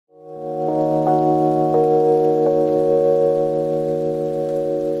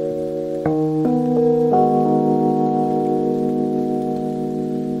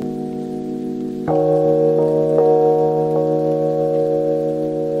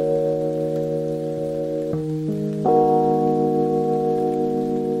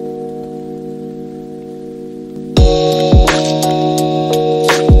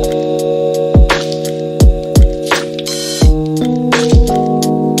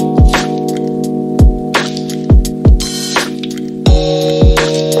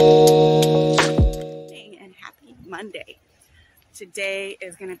today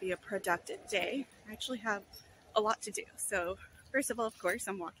is going to be a productive day. I actually have a lot to do. So first of all, of course,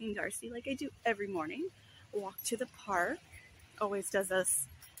 I'm walking Darcy like I do every morning. Walk to the park. Always does us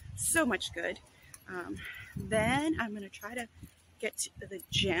so much good. Then I'm going to try to get to the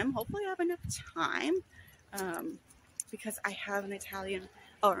gym. Hopefully I have enough time because I have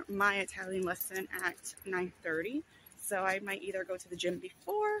my Italian lesson at 9:30. So I might either go to the gym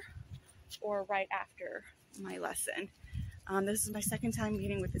before or right after my lesson. This is my second time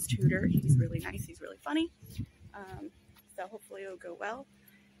meeting with this tutor. He's really nice. He's really funny. So hopefully it'll go well.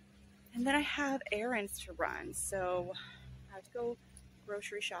 And then I have errands to run. So I have to go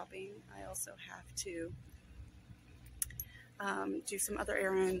grocery shopping. I also have to do some other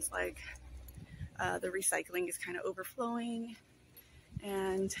errands, like the recycling is kind of overflowing,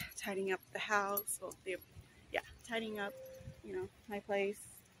 and tidying up the house. Well, tidying up, my place.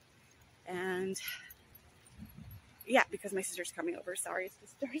 And yeah, because my sister's coming over. Sorry, it's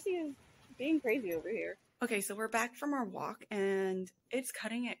just Darcy is being crazy over here. Okay, so we're back from our walk, and it's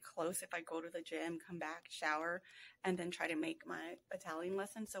cutting it close if I go to the gym, come back, shower, and then try to make my Italian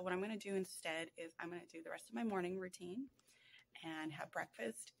lesson. So what I'm going to do instead is I'm going to do the rest of my morning routine and have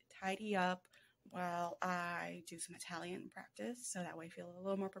breakfast, tidy up while I do some Italian practice, so that way I feel a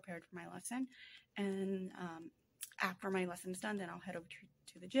little more prepared for my lesson. And after my lesson's done, then I'll head over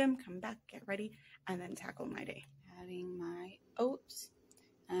to the gym, come back, get ready, and then tackle my day. Having my oats,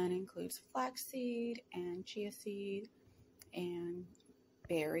 and includes flaxseed and chia seed and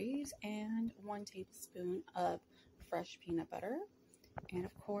berries and 1 tablespoon of fresh peanut butter, and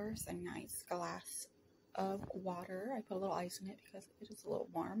of course a nice glass of water. I put a little ice in it because it is a little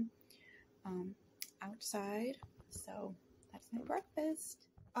warm outside. So that's my breakfast.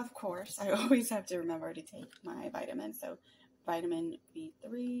 Of course, I always have to remember to take my vitamins. So vitamin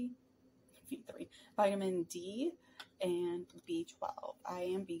vitamin D, and B12. I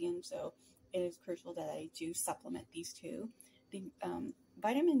am vegan, so it is crucial that I do supplement these two. The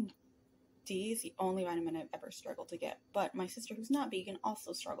vitamin D is the only vitamin I've ever struggled to get, but my sister, who's not vegan,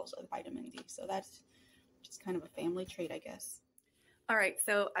 also struggles with vitamin D, so that's just kind of a family trait, I guess. All right,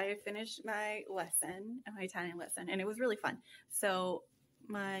 so I finished my Italian lesson, and it was really fun. So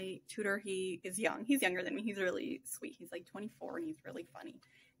my tutor, he is young. He's younger than me. He's really sweet. He's like 24, and he's really funny.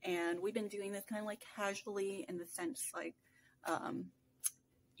 And we've been doing this kind of like casually, in the sense like,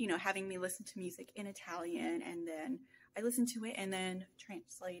 having me listen to music in Italian, and then I listen to it and then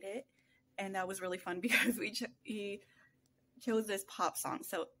translate it. And that was really fun because he chose this pop song.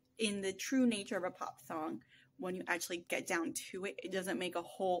 So in the true nature of a pop song, when you actually get down to it, it doesn't make a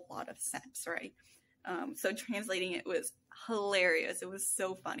whole lot of sense, right? So translating it was hilarious. It was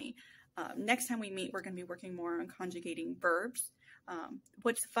so funny. Next time we meet, we're going to be working more on conjugating verbs.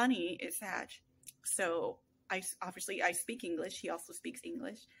 What's funny is that, so I speak English, he also speaks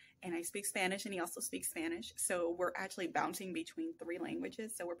English, and I speak Spanish, and he also speaks Spanish. So we're actually bouncing between 3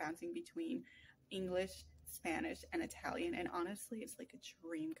 languages. So we're bouncing between English, Spanish, and Italian. And honestly, it's like a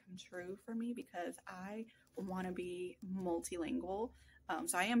dream come true for me because I want to be multilingual.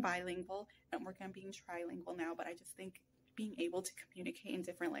 So I am bilingual, and I'm working on being trilingual now, but I just think being able to communicate in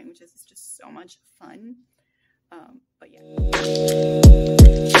different languages is just so much fun. But yeah.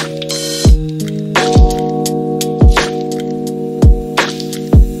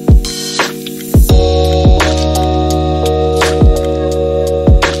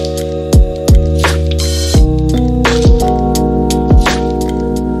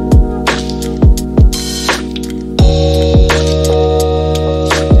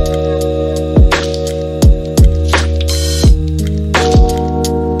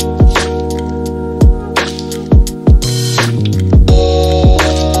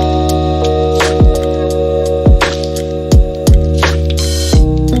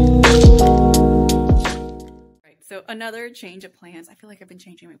 Another change of plans. I feel like I've been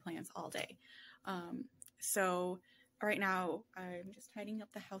changing my plans all day. So right now I'm just tidying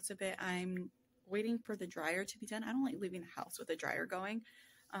up the house a bit. I'm waiting for the dryer to be done. I don't like leaving the house with the dryer going.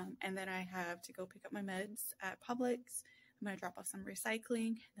 And then I have to go pick up my meds at Publix. I'm going to drop off some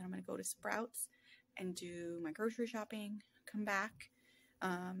recycling. Then I'm going to go to Sprouts and do my grocery shopping, come back,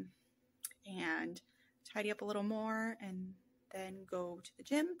 and tidy up a little more, and then go to the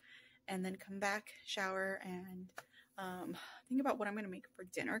gym, and then come back, shower, and think about what I'm going to make for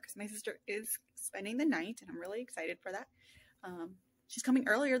dinner, because my sister is spending the night, and I'm really excited for that. She's coming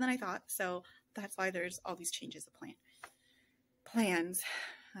earlier than I thought, so that's why there's all these changes of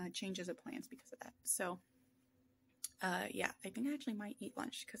changes of plans because of that. So yeah, I think I actually might eat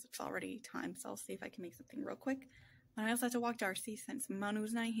lunch because it's already time, so I'll see if I can make something real quick. And I also have to walk Darcy since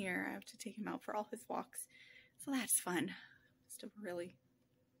Manu's not here. I have to take him out for all his walks, so that's fun. just a really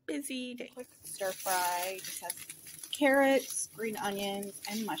busy day. Quick stir fry. Just has carrots, green onions,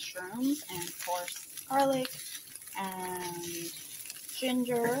 and mushrooms, and of course garlic and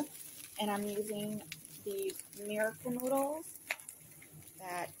ginger. And I'm using these miracle noodles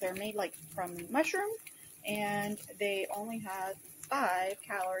that they're made like from mushroom, and they only have 5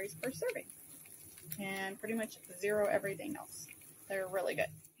 calories per serving and pretty much 0 everything else. They're really good.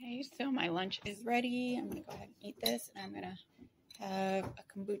 Okay, so my lunch is ready. I'm gonna go ahead and eat this, and I'm gonna have a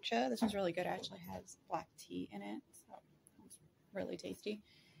kombucha. This one's really good. It actually has black tea in it, so it's really tasty.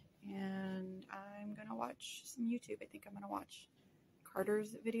 And I'm gonna watch some YouTube. I think I'm gonna watch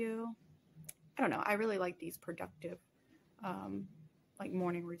Carter's video. I don't know. I really like these productive like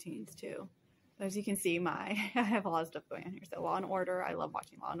morning routines too. As you can see, I have a lot of stuff going on here. So Law and Order, I love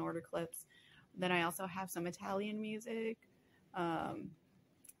watching Law and Order clips. Then I also have some Italian music,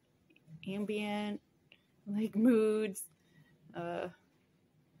 ambient, like moods,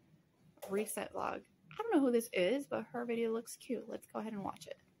 reset vlog. I don't know who this is, but her video looks cute. Let's go ahead and watch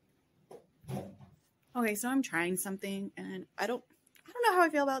it. Okay, so I'm trying something, and I don't know how I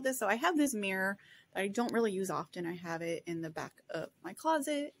feel about this. So I have this mirror that I don't really use often. I have it in the back of my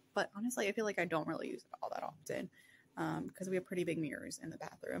closet, but honestly, I feel like I don't really use it all that often because we have pretty big mirrors in the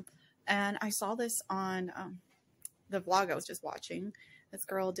bathroom. And I saw this on the vlog I was just watching. This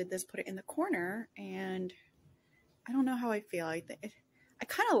girl did this, put it in the corner, and I don't know how I feel. I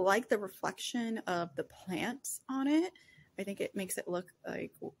kind of like the reflection of the plants on it. I think it makes it look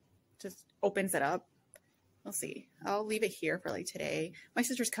like, just opens it up. We'll see. I'll leave it here for like today. My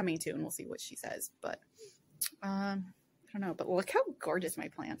sister's coming too, and we'll see what she says. But I don't know. But look how gorgeous my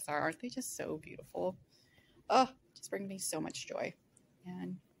plants are. Aren't they just so beautiful? Oh, just bring me so much joy.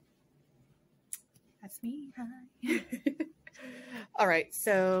 And that's me. Hi. All right.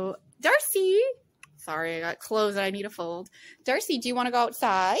 So Darcy. Sorry, I got clothes that I need to fold. Darcy, do you want to go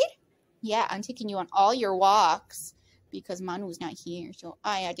outside? Yeah, I'm taking you on all your walks because Manu's not here. So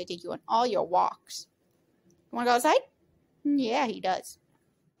I had to take you on all your walks. You want to go outside? Yeah, he does.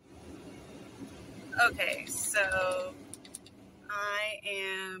 Okay, so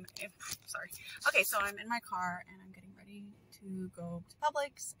Okay, so I'm in my car and I'm getting ready to go to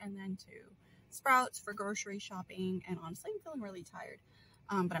Publix and then to Sprouts for grocery shopping. And honestly, I'm feeling really tired.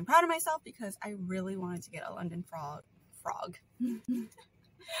 But I'm proud of myself because I really wanted to get a London Frog.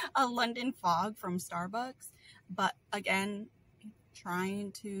 A London Fog from Starbucks. But again,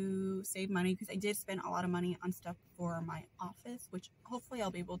 trying to save money because I did spend a lot of money on stuff for my office, which hopefully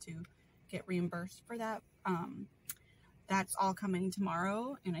I'll be able to get reimbursed for that. That's all coming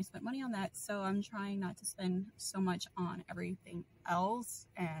tomorrow, and I spent money on that, so I'm trying not to spend so much on everything else.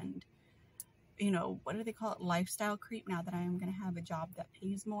 And you know, what do they call it, lifestyle creep, now that I am going to have a job that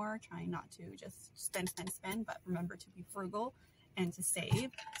pays more, trying not to just spend, but remember to be frugal and to save.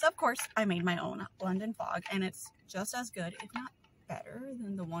 So of course I made my own London Fog, and it's just as good, if not better,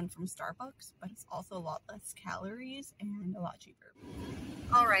 than the one from Starbucks, but it's also a lot less calories and a lot cheaper.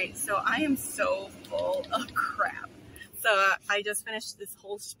 All right, so I am so full of crap. So I just finished this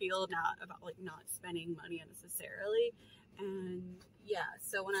whole spiel about like not spending money unnecessarily. And yeah,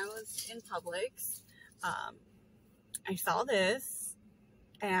 so when I was in Publix, I saw this,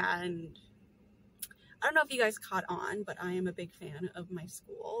 and I don't know if you guys caught on, but I am a big fan of my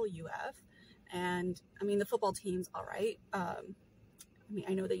school, UF. And I mean, the football team's all right. I mean,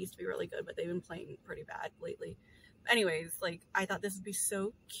 I know they used to be really good, but they've been playing pretty bad lately. Anyways, like, I thought this would be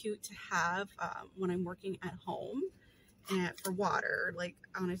so cute to have when I'm working at home and for water. Like,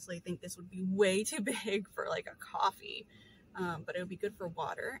 honestly, I think this would be way too big for like a coffee, but it would be good for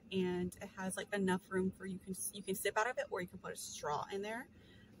water. And it has like enough room for you can sip out of it, or you can put a straw in there.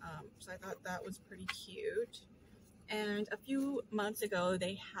 So I thought that was pretty cute. And a few months ago,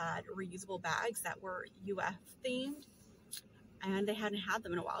 they had reusable bags that were UF themed, and they hadn't had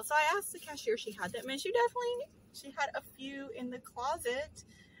them in a while. So I asked the cashier if she had them, and she had a few in the closet.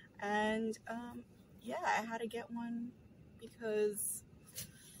 And yeah, I had to get one because,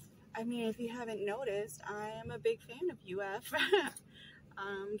 I mean, if you haven't noticed, I am a big fan of UF.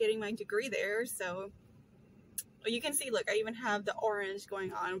 I'm getting my degree there, so you can see, look, I even have the orange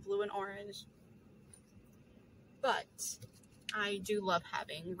going on, blue and orange. But I do love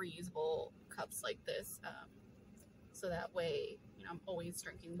having reusable cups like this, so that way, you know, I'm always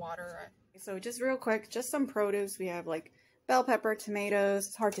drinking water. So just real quick, just some produce. We have like bell pepper, tomatoes.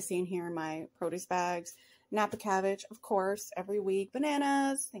 It's hard to see in here in my produce bags. Napa cabbage, of course, every week.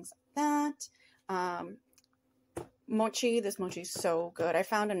 Bananas, things like that. Mochi. This mochi is so good. I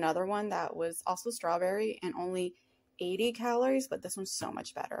found another one that was also strawberry and only 80 calories, but this one's so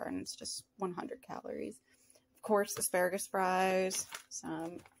much better, and it's just 100 calories. Of course, asparagus fries,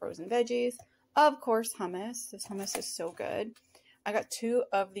 some frozen veggies, of course, hummus. This hummus is so good. I got 2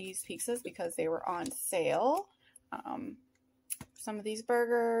 of these pizzas because they were on sale. Some of these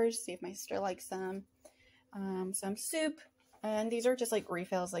burgers, see if my sister likes them. Some soup, and these are just like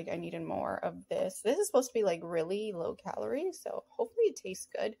refills. Like I needed more of this. This is supposed to be like really low calorie, so hopefully it tastes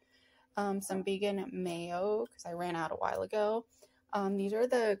good. Some vegan mayo because I ran out a while ago. These are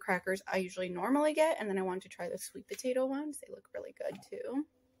the crackers I usually normally get, and then I wanted to try the sweet potato ones. They look really good too.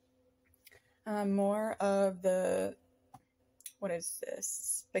 More of the, what is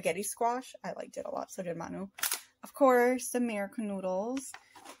this? Spaghetti squash. I liked it a lot, so did Manu. Of course, the American noodles.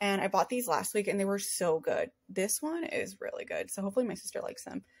 And I bought these last week and they were so good. This one is really good. So hopefully my sister likes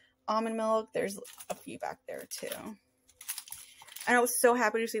them. Almond milk. There's a few back there too. And I was so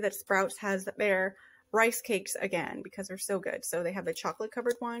happy to see that Sprouts has their rice cakes again because they're so good. So they have the chocolate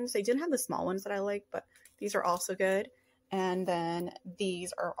covered ones. They didn't have the small ones that I like, but these are also good. And then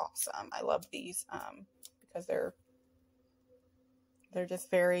these are awesome. I love these because they're just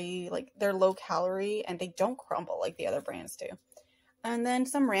very, like, they're low calorie and they don't crumble like the other brands do. And then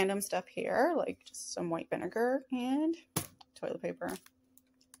some random stuff here, like just some white vinegar and toilet paper.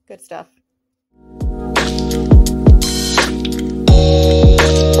 Good stuff.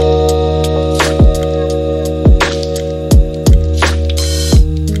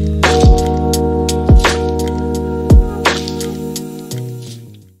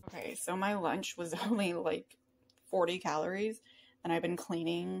 Okay, so my lunch was only like 40 calories. And I've been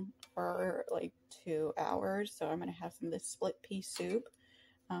cleaning for like 2 hours. So I'm going to have some of this split pea soup,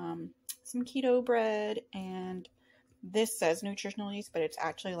 some keto bread, and this says nutritional yeast, but it's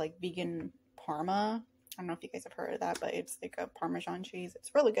actually like vegan Parma. I don't know if you guys have heard of that, but it's like a Parmesan cheese.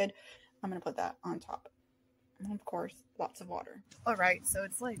 It's really good. I'm going to put that on top. And of course, lots of water. All right, so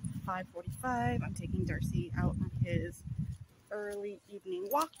it's like 5:45. I'm taking Darcy out on his early evening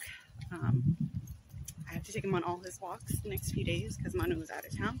walk. I have to take him on all his walks the next few days because Manu was out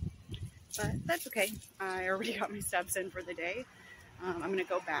of town. But that's okay. I already got my steps in for the day. I'm going to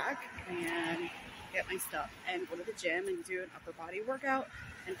go back and get my stuff and go to the gym and do an upper body workout.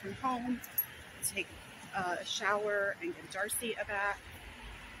 And from home, take a shower and give Darcy a bath.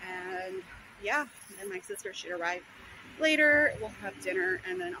 And yeah, then my sister should arrive later. We'll have dinner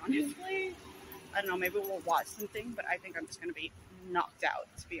and then honestly, I don't know, maybe we'll watch something. But I think I'm just going to be knocked out,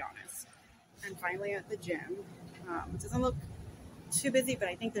 to be honest. And finally at the gym. It doesn't look too busy, but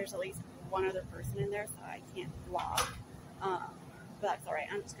I think there's at least one other person in there, so I can't vlog. But that's all right.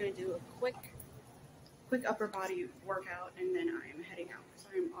 I'm just going to do a quick upper body workout, and then I'm heading out because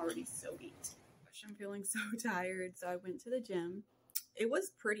I'm already so beat. I'm feeling so tired, so I went to the gym. It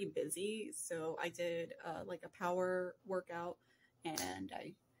was pretty busy, so I did like a power workout, and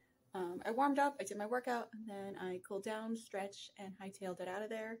I warmed up. I did my workout, and then I cooled down, stretched, and hightailed it out of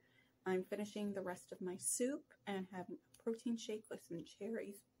there. I'm finishing the rest of my soup and having a protein shake with some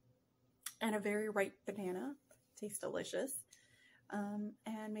cherries and a very ripe banana. Tastes delicious.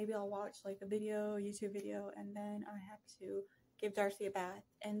 And maybe I'll watch like a video, YouTube video, and then I have to give Darcy a bath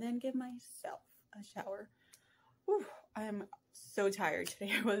and then give myself a shower. Whew, I am so tired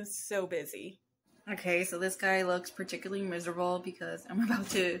today. I was so busy. Okay, so this guy looks particularly miserable because I'm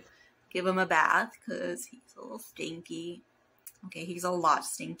about to give him a bath because he's a little stinky. Okay, he's a lot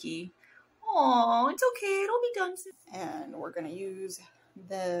stinky. Oh, it's okay. It'll be done soon. And we're going to use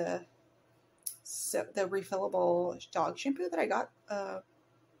the refillable dog shampoo that I got a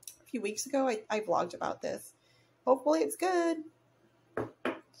few weeks ago. I vlogged about this. Hopefully it's good.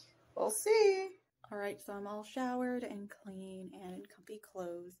 We'll see. All right, so I'm all showered and clean and in comfy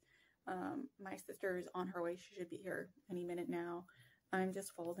clothes. My sister is on her way. She should be here any minute now. I'm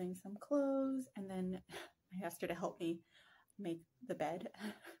just folding some clothes, and then I asked her to help me make the bed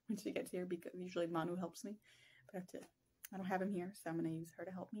when she gets here because usually Manu helps me, but I don't have him here, so I'm going to use her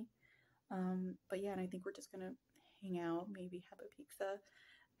to help me. But yeah, and I think we're just going to hang out, maybe have a pizza,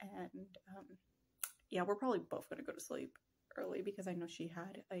 and yeah, we're probably both going to go to sleep early because I know she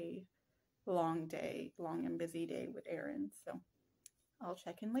had a long and busy day with errands, so I'll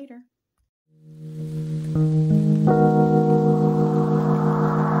check in later.